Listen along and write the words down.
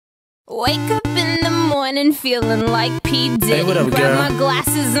Wake up in the morning feeling like P. Diddy. Hey, what up, Grab girl? my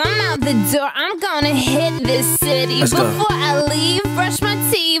glasses, I'm out the door. I'm gonna hit this city. Let's go. Before I leave, brush my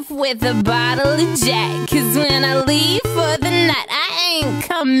teeth with a bottle of Jack. Cause when I leave for the night, I ain't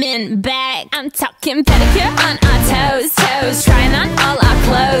coming back. I'm talking pedicure on our toes, toes. Trying on all our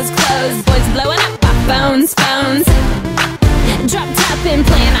clothes, clothes. Boys blowing up our phones, phones. Drop top and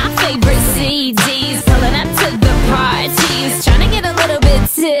playing our favorite CDs. Pulling up to the parties, trying to get a little bit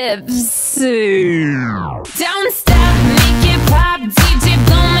tipsy. Don't stop, make it pop, DJ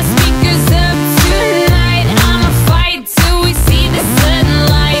blow my speakers up tonight. I'ma fight till we see the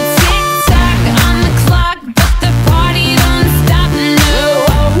sunlight. Tick tock on the clock, but the party don't stop, no.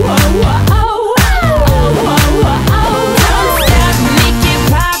 Don't stop, make it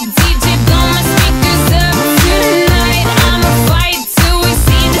pop, DJ blow my speakers up tonight. I'ma fight till we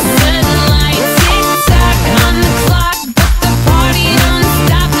see the sunlight. Tick tock on the clock, but the party don't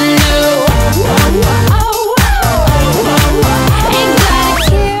stop, no. Ain't got a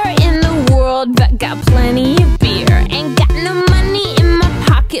care in the world, but got plenty of beer. Ain't got no money in my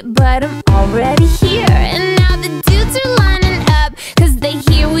pocket, but I'm already here. And now the dudes are lining up, cause they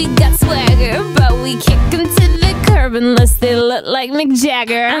hear we got swagger. But we kick them to the curb unless they look like Mick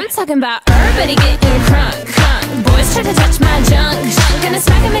Jagger. I'm talking about everybody getting crunk, crunk. Boys try to touch my junk, junk. Gonna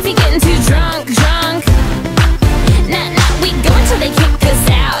smack him if he getting too drunk, drunk. Nah, we go until they kick us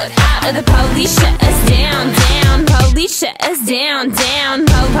out, out. Or the police shut us down, down. Police shut us down, down.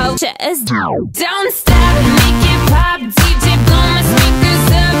 Po, shut us down. Don't stop.